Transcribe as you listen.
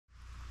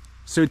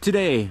So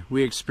today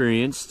we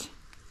experienced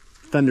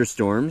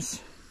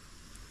thunderstorms,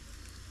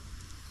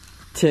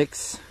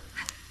 ticks,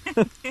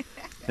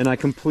 and I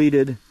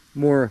completed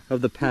more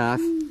of the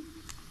path.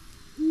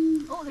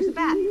 Oh, there's a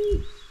bat.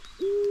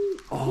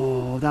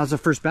 Oh, that was the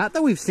first bat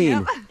that we've seen.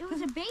 Yep. It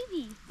was a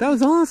baby. That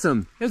was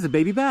awesome. It was a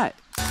baby bat.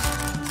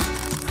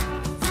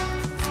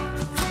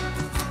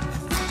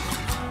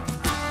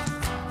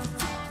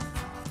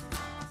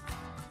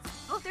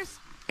 Oh, there's...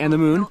 And the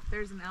moon. Oh,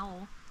 there's an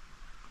owl.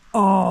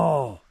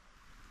 Oh,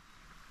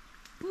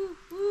 Ooh,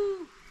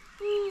 ooh,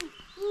 ooh,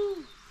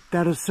 ooh.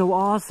 that is so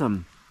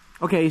awesome.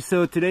 Okay,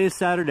 so today is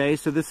Saturday,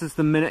 so this is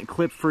the minute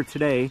clip for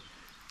today.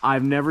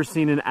 I've never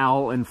seen an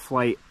owl in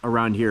flight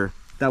around here.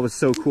 That was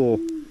so cool.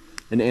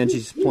 And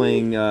Angie's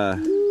playing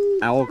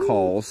owl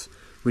calls.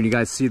 When you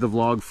guys see the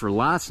vlog for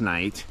last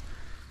night,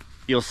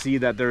 you'll see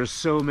that there's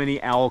so many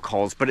owl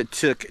calls, but it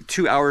took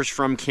 2 hours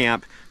from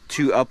camp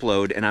to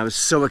upload, and I was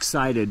so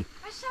excited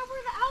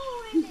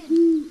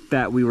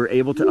that we were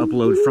able to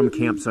upload from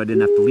camp so I didn't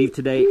have to leave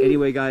today.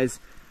 Anyway, guys,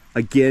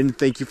 again,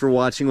 thank you for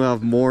watching. We'll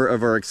have more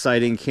of our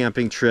exciting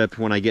camping trip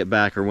when I get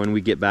back, or when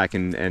we get back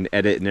and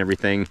edit and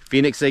everything.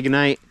 Phoenix, say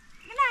goodnight.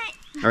 Good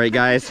night. All right,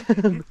 guys.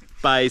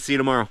 Bye. See you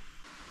tomorrow.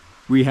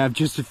 We have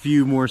just a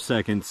few more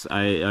seconds.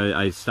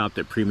 I stopped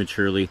it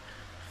prematurely.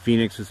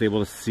 Phoenix was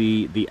able to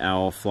see the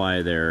owl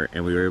fly there,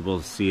 and we were able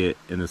to see it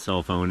in the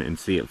cell phone and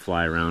see it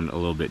fly around a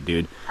little bit,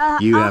 dude.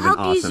 You have an awesome...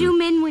 I'll help you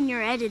zoom in when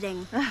you're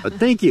editing.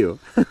 Thank you.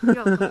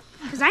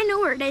 Because I know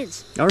where it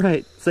is. All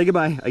right. Say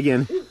goodbye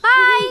again.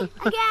 Bye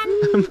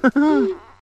again.